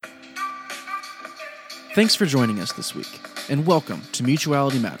Thanks for joining us this week, and welcome to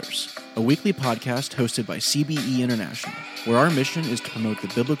Mutuality Matters, a weekly podcast hosted by CBE International, where our mission is to promote the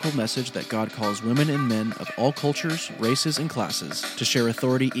biblical message that God calls women and men of all cultures, races, and classes to share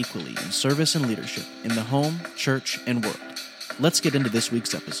authority equally in service and leadership in the home, church, and world. Let's get into this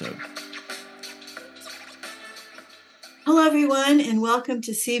week's episode. Hello, everyone, and welcome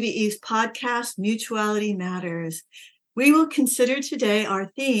to CBE's podcast, Mutuality Matters. We will consider today our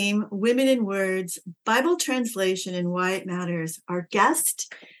theme, Women in Words, Bible Translation and Why It Matters. Our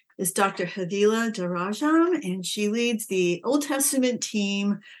guest is Dr. Havilah Dharamraj, and she leads the Old Testament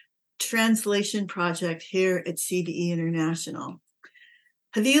team translation project here at CBE International.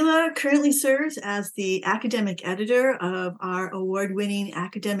 Havilah currently serves as the academic editor of our award-winning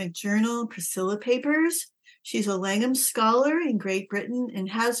academic journal, Priscilla Papers. She's a Langham Scholar in Great Britain and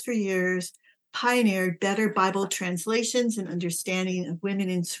has for years pioneered better Bible translations and understanding of women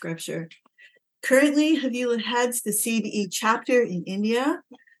in Scripture. Currently, Havilah heads the CBE chapter in India.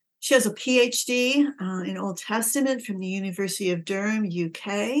 She has a PhD in Old Testament from the University of Durham,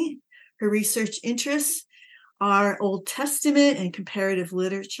 UK. Her research interests are Old Testament and comparative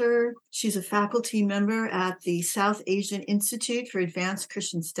literature. She's a faculty member at the South Asian Institute for Advanced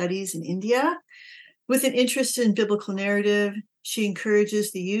Christian Studies in India. With an interest in biblical narrative, she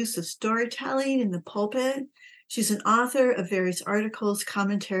encourages the use of storytelling in the pulpit. She's an author of various articles,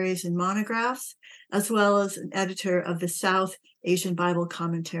 commentaries, and monographs, as well as an editor of the South Asian Bible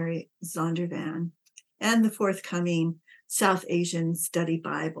Commentary, Zondervan, and the forthcoming South Asian Study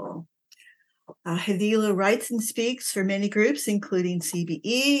Bible. Havilah writes and speaks for many groups, including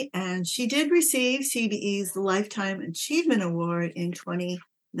CBE, and she did receive CBE's Lifetime Achievement Award in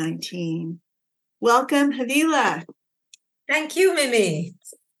 2019. Welcome, Havilah. Thank you, Mimi.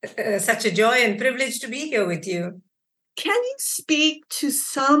 Such a joy and privilege to be here with you. Can you speak to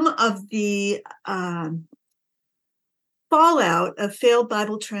some of the fallout of failed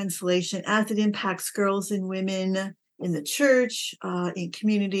Bible translation as it impacts girls and women in the church, in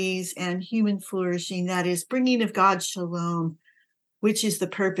communities, and human flourishing, that is, bringing of God's shalom, which is the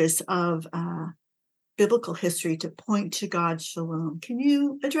purpose of biblical history, to point to God's shalom. Can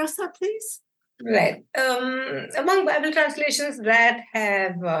you address that, please? Right. Among Bible translations that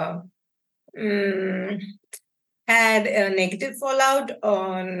have had a negative fallout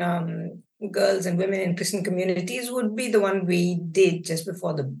on girls and women in Christian communities would be the one we did just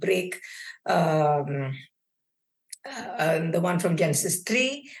before the break, the one from Genesis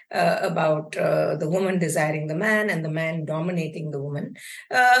 3 about the woman desiring the man and the man dominating the woman.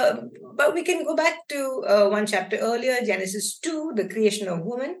 But we can go back to one chapter earlier, Genesis 2, the creation of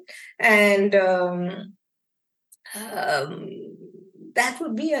woman. And that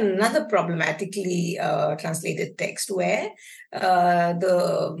would be another problematically translated text where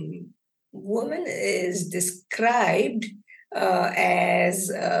the woman is described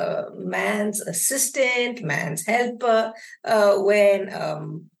as man's assistant, man's helper, when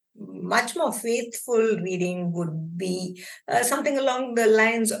much more faithful reading would be something along the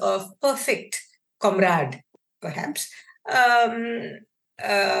lines of perfect comrade, perhaps. But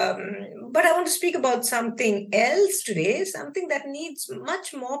I want to speak about something else today, something that needs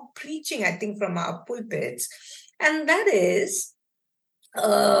much more preaching, I think, from our pulpits, and that is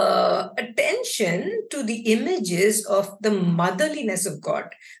attention to the images of the motherliness of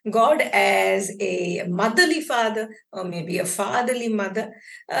God. God as a motherly father or maybe a fatherly mother.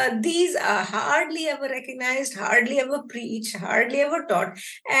 These are hardly ever recognized, hardly ever preached, hardly ever taught.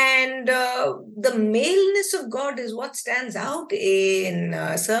 And the maleness of God is what stands out in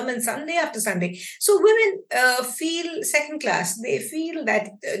sermon Sunday after Sunday. So women feel second class. They feel that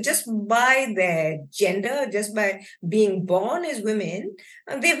just by their gender, just by being born as women,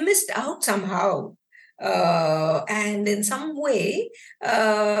 they've missed out somehow, and in some way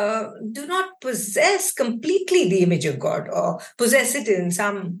do not possess completely the image of God, or possess it in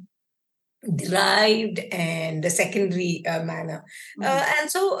some derived and secondary manner. And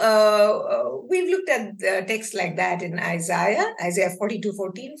so we've looked at texts like that in Isaiah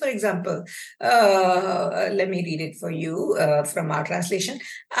 42:14, for example. Let me read it for you from our translation.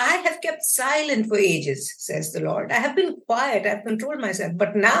 I have kept silent for ages, says the Lord. I have been quiet, I've controlled myself.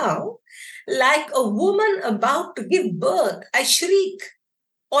 But now, like a woman about to give birth, I shriek.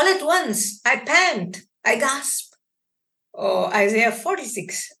 All at once, I pant, I gasp. Or Isaiah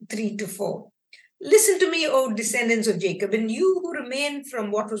 46:3-4. Listen to me, O descendants of Jacob, and you who remain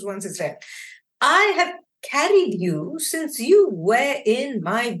from what was once Israel. I have carried you since you were in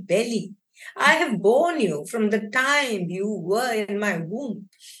my belly. I have borne you from the time you were in my womb.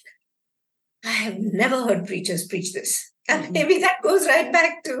 I have never heard preachers preach this. And maybe that goes right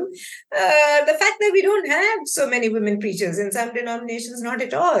back to the fact that we don't have so many women preachers. In some denominations, not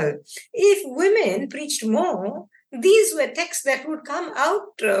at all. If women preached more, these were texts that would come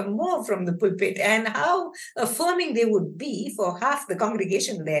out more from the pulpit, and how affirming they would be for half the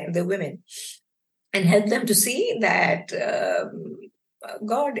congregation there, the women, and help them to see that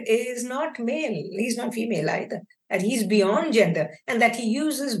God is not male, he's not female either, that he's beyond gender, and that he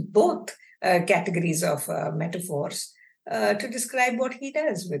uses both categories of metaphors to describe what he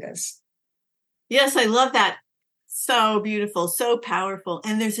does with us. Yes, I love that. So beautiful, so powerful.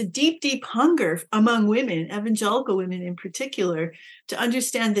 And there's a deep, deep hunger among women, evangelical women in particular, to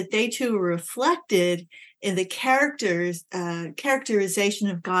understand that they too are reflected in the characterization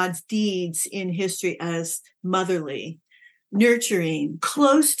of God's deeds in history as motherly, nurturing,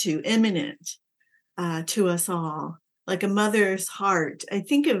 close to, imminent to us all, like a mother's heart. I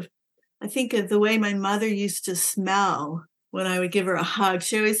think of the way my mother used to smell when I would give her a hug.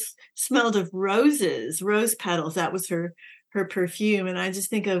 She always smelled of roses, rose petals. That was her perfume. And I just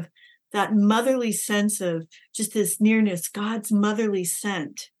think of that motherly sense of just this nearness, God's motherly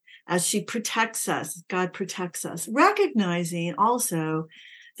scent as she protects us. God protects us, recognizing also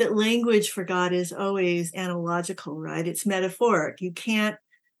that language for God is always analogical, right? It's metaphoric. You can't,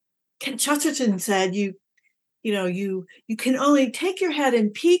 Chesterton said, you can only take your head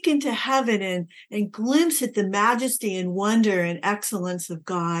and peek into heaven and glimpse at the majesty and wonder and excellence of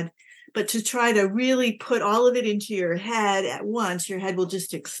God. But to try to really put all of it into your head at once, your head will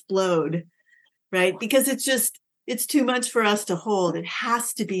just explode, right? Because it's too much for us to hold. It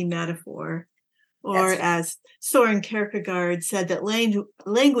has to be metaphor. Or as Soren Kierkegaard said, that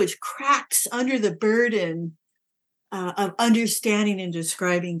language cracks under the burden of understanding and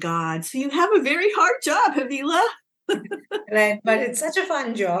describing God. So you have a very hard job, Havilah. Right, but it's such a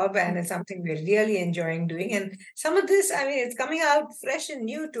fun job, and it's something we're really enjoying doing. And some of this, it's coming out fresh and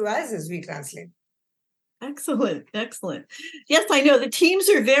new to us as we translate. Excellent. Yes, I know the teams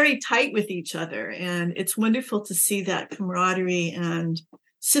are very tight with each other, and it's wonderful to see that camaraderie and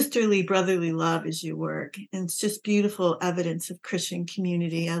sisterly, brotherly love as you work. And it's just beautiful evidence of Christian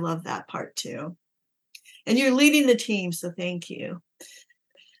community. I love that part too. And you're leading the team, so thank you.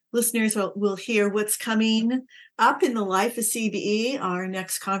 Listeners will hear what's coming up in the life of CBE, our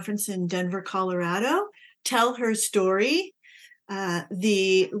next conference in Denver, Colorado. Tell Her Story,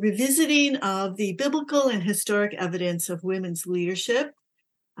 the revisiting of the biblical and historic evidence of women's leadership,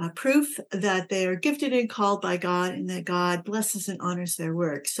 proof that they are gifted and called by God and that God blesses and honors their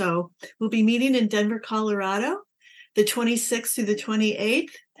work. So we'll be meeting in Denver, Colorado, the 26th through the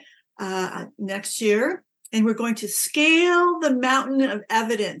 28th next year. And we're going to scale the mountain of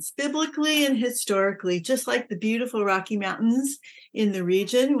evidence, biblically and historically, just like the beautiful Rocky Mountains in the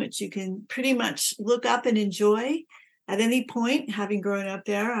region, which you can pretty much look up and enjoy at any point. Having grown up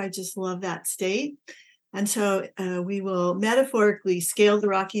there, I just love that state. And so we will metaphorically scale the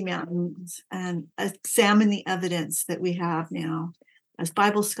Rocky Mountains and examine the evidence that we have now as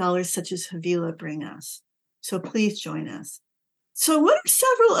Bible scholars such as Havilah bring us. So please join us. So what are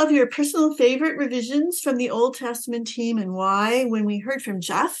several of your personal favorite revisions from the Old Testament team, and why? When we heard from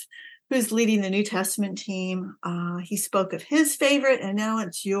Jeff, who's leading the New Testament team, he spoke of his favorite, and now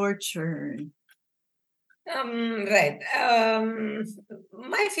it's your turn. Right.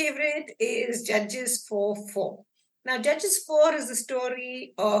 My favorite is Judges 4:4. Now, Judges 4 is the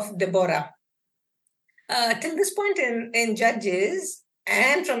story of Deborah. Till this point in Judges,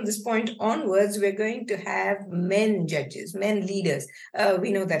 and from this point onwards, we're going to have men judges, men leaders.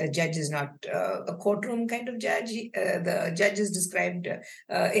 We know that a judge is not a courtroom kind of judge. The judges described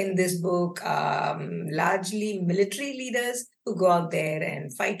in this book largely military leaders who go out there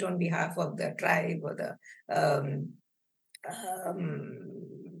and fight on behalf of the tribe or the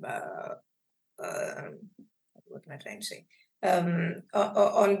what am I trying to say?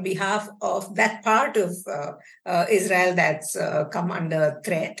 On behalf of that part of Israel that's come under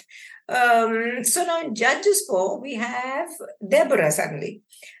threat. So now in Judges 4, we have Deborah suddenly.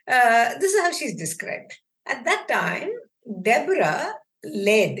 This is how she's described. At that time, Deborah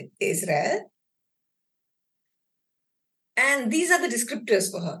led Israel. And these are the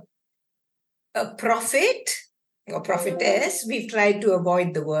descriptors for her. A prophet or prophetess. We've tried to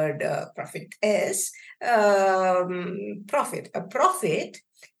avoid the word prophetess. Prophet, a prophet.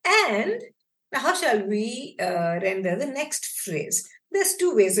 And now how shall we render the next phrase? There's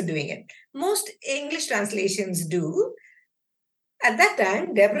two ways of doing it. Most English translations do. At that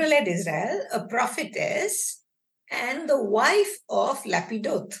time, Deborah led Israel, a prophetess, and the wife of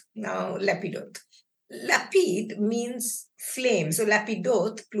Lapidoth. Now, Lapidoth. Lapid means flame. So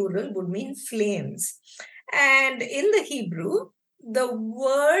Lapidoth, plural, would mean flames. And in the Hebrew, the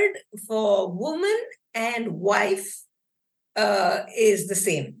word for woman and wife is the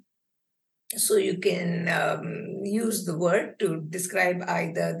same. So you can use the word to describe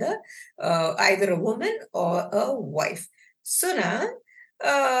either a woman or a wife. So now,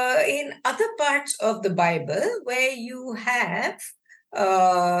 in other parts of the Bible, where you have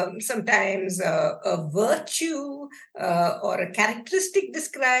sometimes a virtue or a characteristic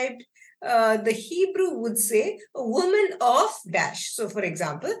described, the Hebrew would say a woman of dash. So, for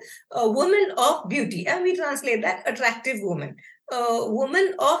example, a woman of beauty, and we translate that attractive woman. A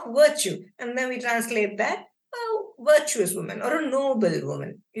woman of virtue, and then we translate that a virtuous woman or a noble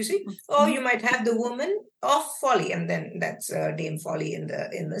woman. You see, or you might have the woman of folly, and then that's Dame Folly in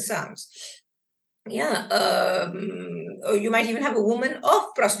the Psalms. Yeah, or you might even have a woman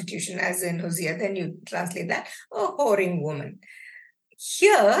of prostitution, as in Hosea. Then you translate that a whoring woman.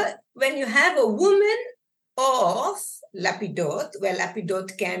 Here, when you have a woman of Lapidoth, where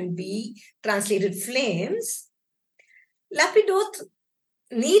Lapidoth can be translated flames, Lapidoth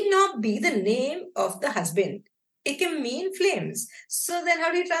need not be the name of the husband. It can mean flames. So then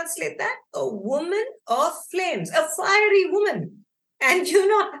how do you translate that? A woman of flames, a fiery woman. And you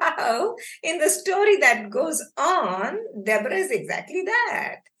know how in the story that goes on, Deborah is exactly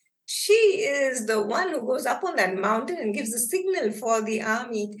that. She is the one who goes up on that mountain and gives the signal for the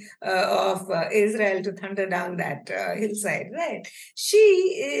army of Israel to thunder down that hillside, right? She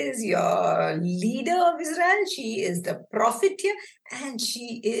is your leader of Israel. She is the prophet here, and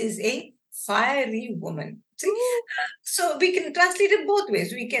she is a fiery woman. See? So we can translate it both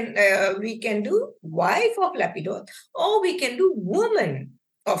ways. We can do wife of Lapidoth, or we can do woman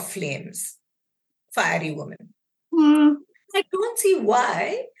of flames, fiery woman. I don't see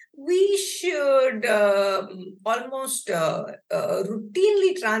why we should almost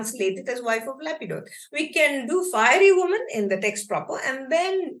routinely translate it as wife of Lapidoth. We can do fiery woman in the text proper and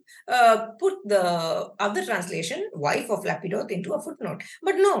then put the other translation, wife of Lapidoth, into a footnote.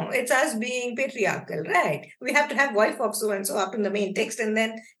 But no, it's us being patriarchal, right? We have to have wife of so-and-so up in the main text, and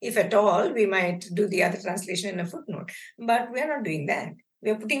then if at all, we might do the other translation in a footnote. But we're not doing that.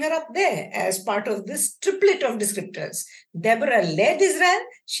 We're putting her up there as part of this triplet of descriptors. Deborah led Israel.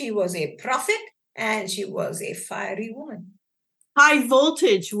 She was a prophet, and she was a fiery woman. High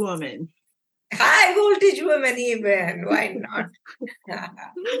voltage woman. High voltage woman even. Why not?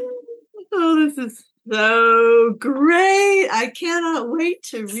 Oh, this is so great. I cannot wait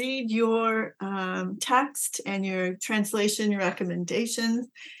to read your text and your translation recommendations.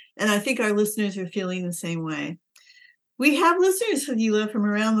 And I think our listeners are feeling the same way. We have listeners, Havilah, from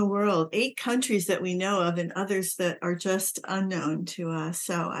around the world, 8 countries that we know of and others that are just unknown to us.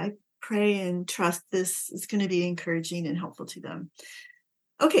 So I pray and trust this is going to be encouraging and helpful to them.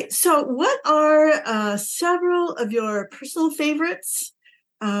 Okay, so what are several of your personal favorites?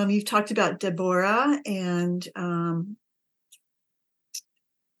 You've talked about Deborah, and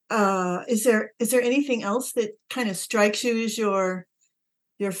is there anything else that kind of strikes you as your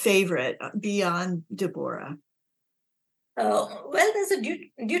favorite beyond Deborah? Well, there's a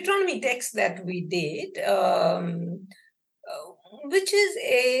Deuteronomy text that we did, which is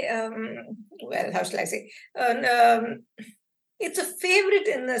a, well, how shall I say? It's a favorite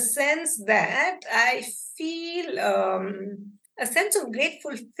in the sense that I feel a sense of great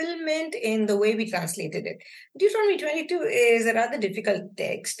fulfillment in the way we translated it. Deuteronomy 22 is a rather difficult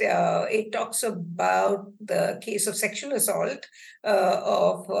text. It talks about the case of sexual assault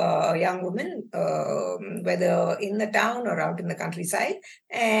of a young woman, whether in the town or out in the countryside,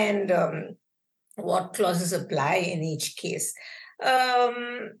 and what clauses apply in each case.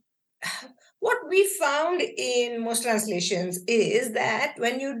 What we found in most translations is that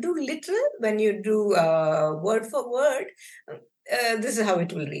when you do literal, when you do word for word, this is how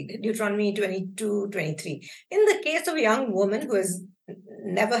it will read. Deuteronomy 22:23. In the case of a young woman who has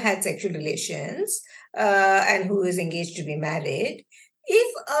never had sexual relations and who is engaged to be married,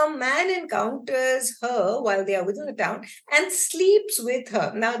 if a man encounters her while they are within the town and sleeps with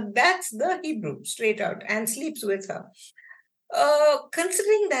her, now that's the Hebrew straight out, and sleeps with her.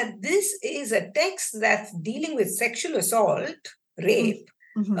 Considering that this is a text that's dealing with sexual assault, rape,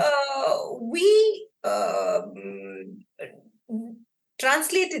 we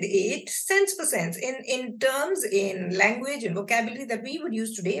translated it sense for sense in terms, in language and vocabulary that we would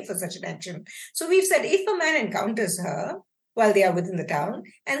use today for such an action. So we've said if a man encounters her while they are within the town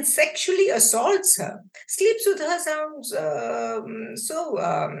and sexually assaults her, sleeps with her sounds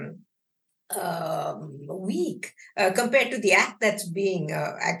weak compared to the act that's being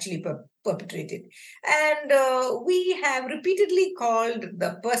actually perpetrated. And we have repeatedly called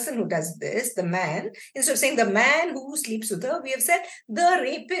the person who does this, the man, instead of saying the man who sleeps with her, we have said the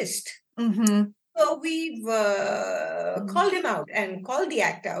rapist. Mm-hmm. So we've called him out and called the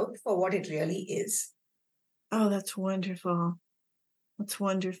act out for what it really is. Oh, that's wonderful. That's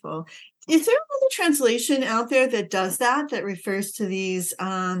wonderful. Is there another translation out there that does that refers to these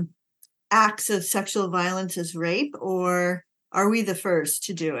acts of sexual violence as rape, or are we the first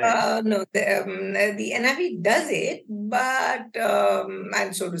to do it? No, the NIV does it, but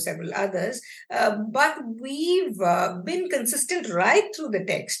and so do several others. But we've been consistent right through the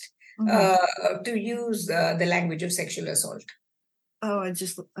text to use the language of sexual assault. Oh, I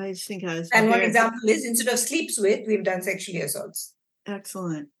just think I was. And one example is, instead of sleeps with, we've done sexually assaults.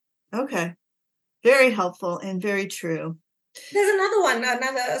 Excellent. Okay. Very helpful and very true. There's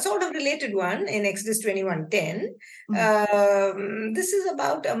another sort of related one in Exodus 21:10. This is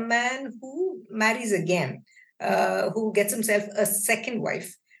about a man who marries again, who gets himself a second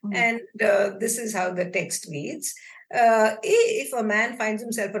wife. And this is how the text reads. If a man finds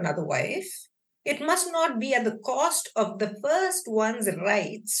himself another wife, it must not be at the cost of the first one's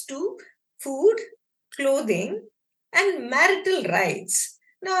rights to food, clothing, and marital rights.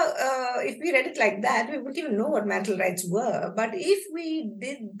 Now, if we read it like that, we wouldn't even know what marital rights were. But if we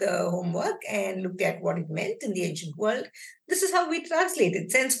did the homework and looked at what it meant in the ancient world, this is how we translate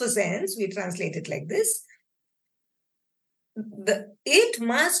it. Sense for sense, we translate it like this. It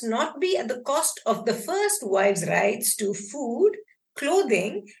must not be at the cost of the first wife's rights to food,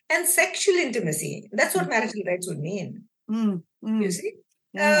 clothing, and sexual intimacy. That's what marital rights would mean. You see?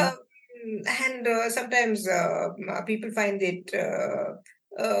 Yeah. And sometimes people find it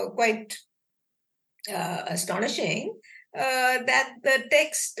quite astonishing that the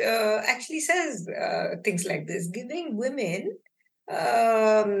text actually says things like this, giving women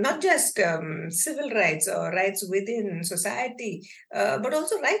not just civil rights or rights within society, but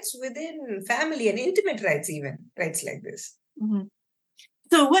also rights within family and intimate rights, even rights like this.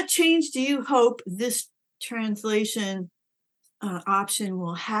 So what change do you hope this translation option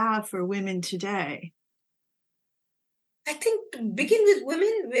will have for women today? I think to begin with,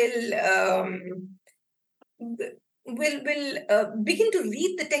 women will begin to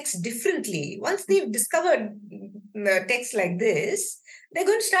read the text differently. Once they've discovered text like this, they're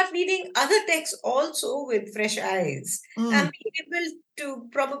going to start reading other texts also with fresh eyes and be able to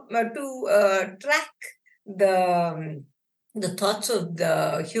track the thoughts of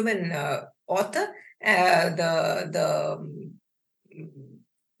the human author,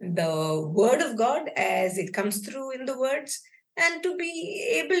 the word of God as it comes through in the words, and to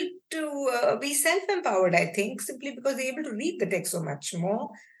be able to be self-empowered, I think, simply because they're able to read the text so much more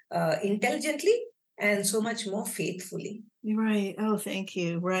intelligently and so much more faithfully. Right. Oh, thank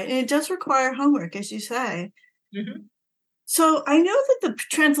you. Right. And it does require homework, as you say. So I know that the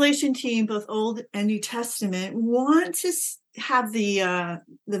translation team, both Old and New Testament, want to have the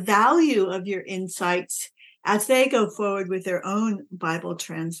value of your insights as they go forward with their own Bible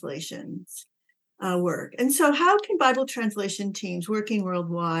translations work. And so how can Bible translation teams working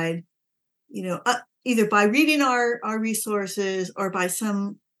worldwide, either by reading our resources or by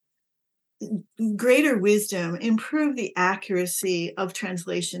some greater wisdom, improve the accuracy of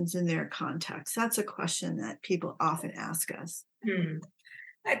translations in their context? That's a question that people often ask us.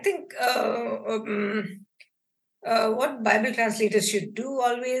 I think what Bible translators should do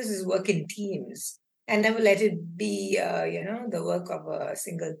always is work in teams and never let it be, the work of a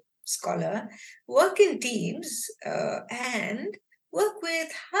single scholar. Work in teams and work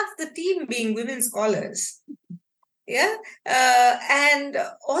with half the team being women scholars. And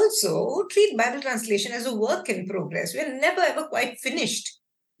also treat Bible translation as a work in progress. We're never ever quite finished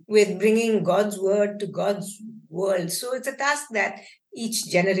with bringing God's word to God's world. So it's a task that each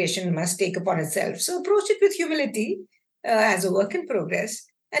generation must take upon itself. So approach it with humility as a work in progress,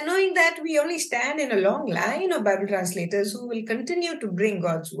 and knowing that we only stand in a long line of Bible translators who will continue to bring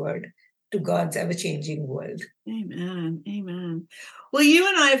God's word to God's ever-changing world. Amen. Amen. Well, you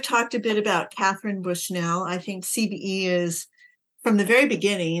and I have talked a bit about Catherine Bushnell. I think CBE is, from the very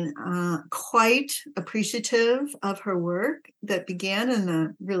beginning, quite appreciative of her work that began in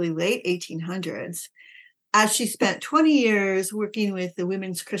the really late 1800s, as she spent 20 years working with the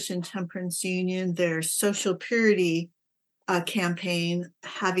Women's Christian Temperance Union, their social purity campaign,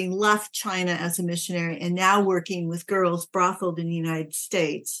 having left China as a missionary and now working with girls brotheled in the United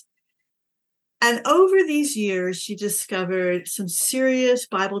States. And over these years, she discovered some serious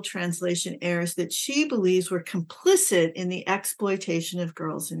Bible translation errors that she believes were complicit in the exploitation of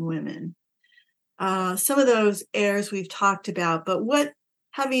girls and women. Some of those errors we've talked about, but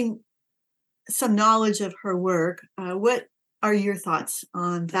having some knowledge of her work. What are your thoughts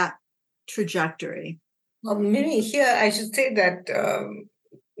on that trajectory? Well, Mimi, here I should say that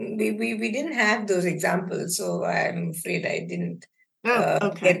we didn't have those examples, so I'm afraid I didn't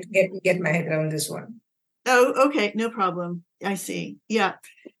Okay. get my head around this one. Oh, okay, no problem. I see. Yeah.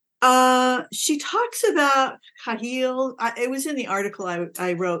 She talks about Havilah. It was in the article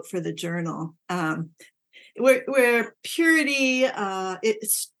I wrote for the journal, where purity,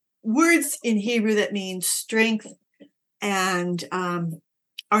 it's words in Hebrew that mean strength and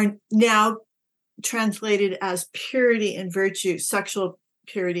are now translated as purity and virtue, sexual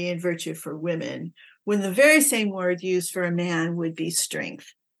purity and virtue for women, when the very same word used for a man would be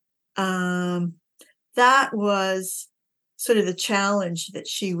strength. That was sort of the challenge that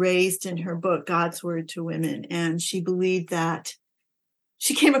she raised in her book, God's Word to Women. And she believed that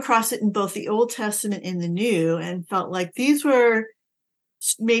she came across it in both the Old Testament and the New and felt like these were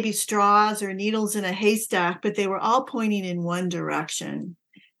maybe straws or needles in a haystack, but they were all pointing in one direction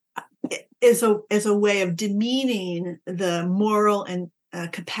as a way of demeaning the moral and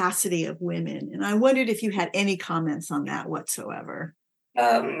capacity of women. And I wondered if you had any comments on that whatsoever.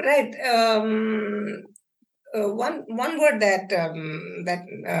 Right. One word that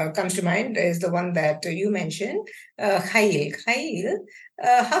comes to mind is the one that you mentioned, Hail. Hail.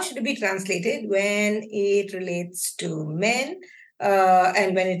 How should it be translated when it relates to men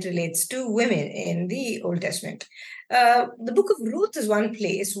and when it relates to women in the Old Testament? The book of Ruth is one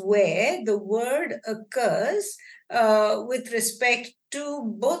place where the word occurs with respect to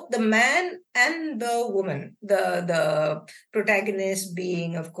both the man and the woman, the protagonist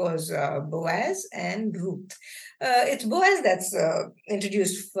being, of course, Boaz and Ruth. It's Boaz that's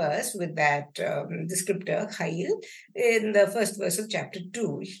introduced first with that descriptor, Hail, in the first verse of chapter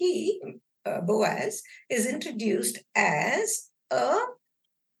 2. He, Boaz, is introduced as a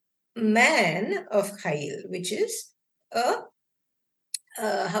man of Hail, which is a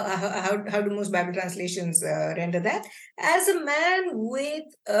how do most Bible translations render that? As a man with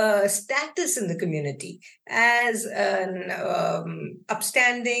status in the community, as an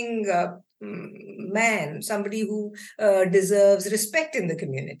upstanding man, somebody who deserves respect in the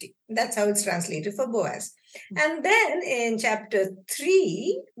community. That's how it's translated for Boaz. And then in chapter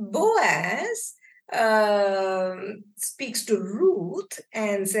 3, Boaz speaks to Ruth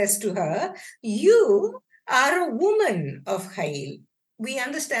and says to her, "You are a woman of Hail." We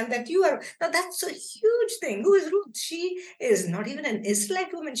understand that you are. Now, that's a huge thing. Who is Ruth? She is not even an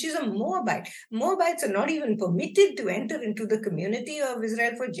Israelite woman. She's a Moabite. Moabites are not even permitted to enter into the community of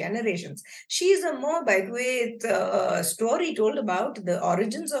Israel for generations. She is a Moabite with a story told about the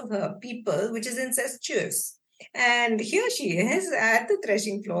origins of her people, which is incestuous. And here she is at the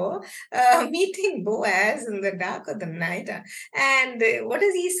threshing floor, meeting Boaz in the dark of the night. And what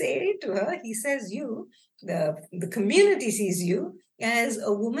does he say to her? He says, "You, the community sees you as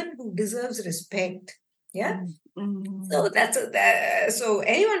a woman who deserves respect." Yeah. Mm-hmm. So so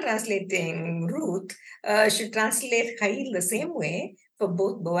anyone translating Ruth should translate Hail the same way for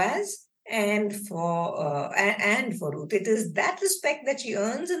both Boaz and for Ruth. It is that respect that she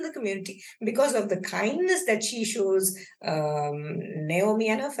earns in the community because of the kindness that she shows Naomi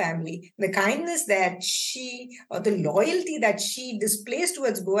and her family, the kindness that the loyalty that she displays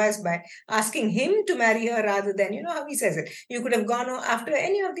towards Boaz by asking him to marry her rather than, you know how he says it, you could have gone after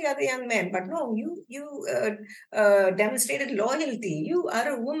any of the other young men, but no, you demonstrated loyalty. You are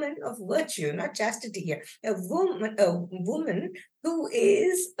a woman of virtue, not chastity here. A woman who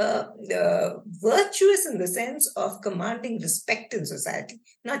is virtuous in the sense of commanding respect in society,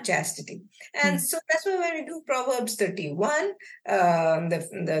 not chastity. And so that's why when we do Proverbs 31, the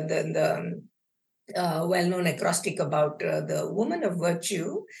well-known acrostic about the woman of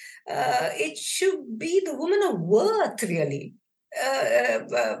virtue, it should be the woman of worth, really.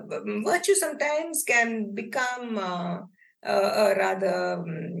 Virtue sometimes can become a rather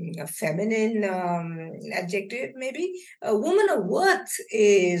feminine adjective, maybe. A woman of worth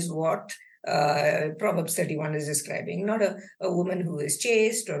is what Proverbs 31 is describing, not a woman who is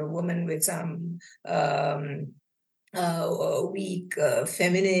chaste or a woman with some weak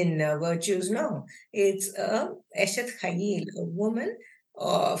feminine virtues. No, it's a Eshet Chayil, a woman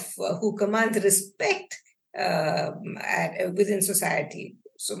who commands respect within society,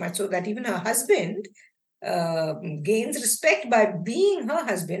 so much so that even her husband gains respect by being her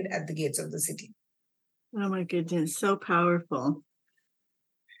husband at the gates of the city. Oh my goodness, so powerful.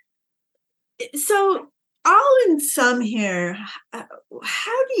 So all in sum here,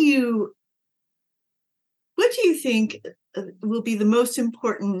 what do you think will be the most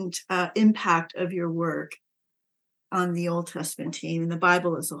important impact of your work on the Old Testament team and the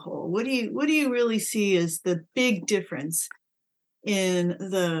Bible as a whole? What do you really see as the big difference in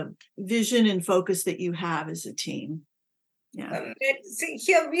the vision and focus that you have as a team? Yeah. See,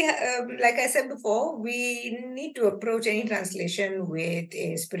 here we like I said before, we need to approach any translation with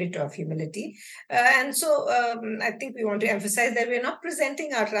a spirit of humility. And so I think we want to emphasize that we're not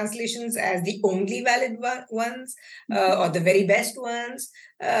presenting our translations as the only valid ones or the very best ones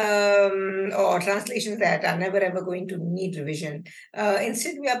or translations that are never ever going to need revision.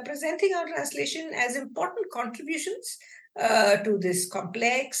 Instead, we are presenting our translation as important contributions to this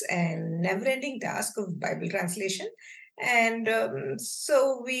complex and never-ending task of Bible translation. And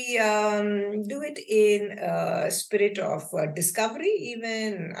so we do it in a spirit of discovery,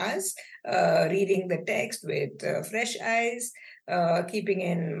 even us, reading the text with fresh eyes, keeping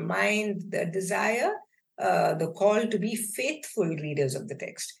in mind the desire, the call to be faithful readers of the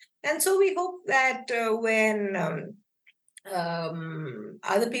text. And so we hope that when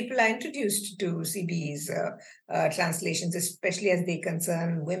other people are introduced to CBE's translations, especially as they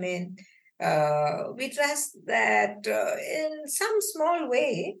concern women, we trust that in some small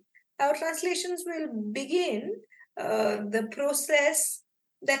way, our translations will begin the process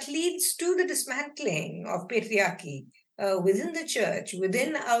that leads to the dismantling of patriarchy within the church,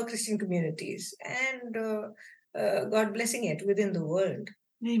 within our Christian communities, and God blessing it within the world.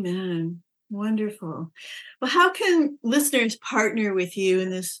 Amen. Wonderful. Well, how can listeners partner with you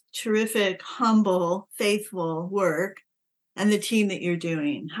in this terrific, humble, faithful work and the team that you're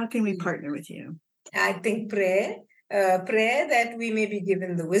doing? How can we partner with you? I think prayer that we may be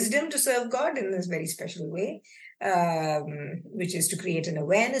given the wisdom to serve God in this very special way, which is to create an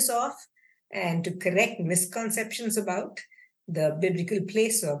awareness of and to correct misconceptions about the biblical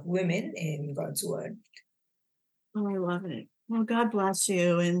place of women in God's word. Oh, I love it. Well, God bless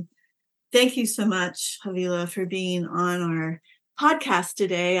you. And thank you so much, Havilah, for being on our podcast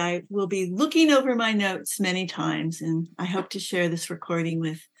today. I will be looking over my notes many times, and I hope to share this recording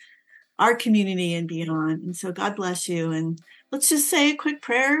with our community and beyond. And so God bless you. And let's just say a quick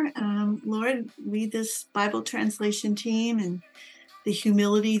prayer. Lord, lead this Bible translation team and the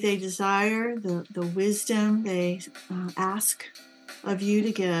humility they desire, the wisdom they ask of you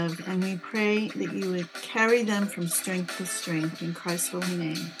to give. And we pray that you would carry them from strength to strength in Christ's holy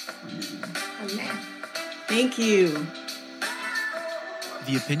name. Amen. Amen. Thank you.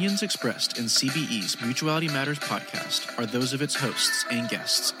 The opinions expressed in CBE's Mutuality Matters podcast are those of its hosts and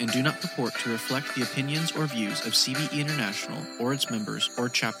guests and do not purport to reflect the opinions or views of CBE International or its members or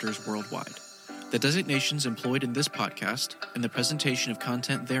chapters worldwide. The designations employed in this podcast and the presentation of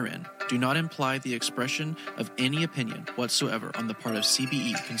content therein do not imply the expression of any opinion whatsoever on the part of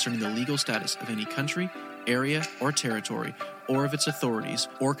CBE concerning the legal status of any country, area, or territory, or of its authorities,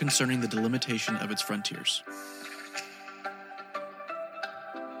 or concerning the delimitation of its frontiers.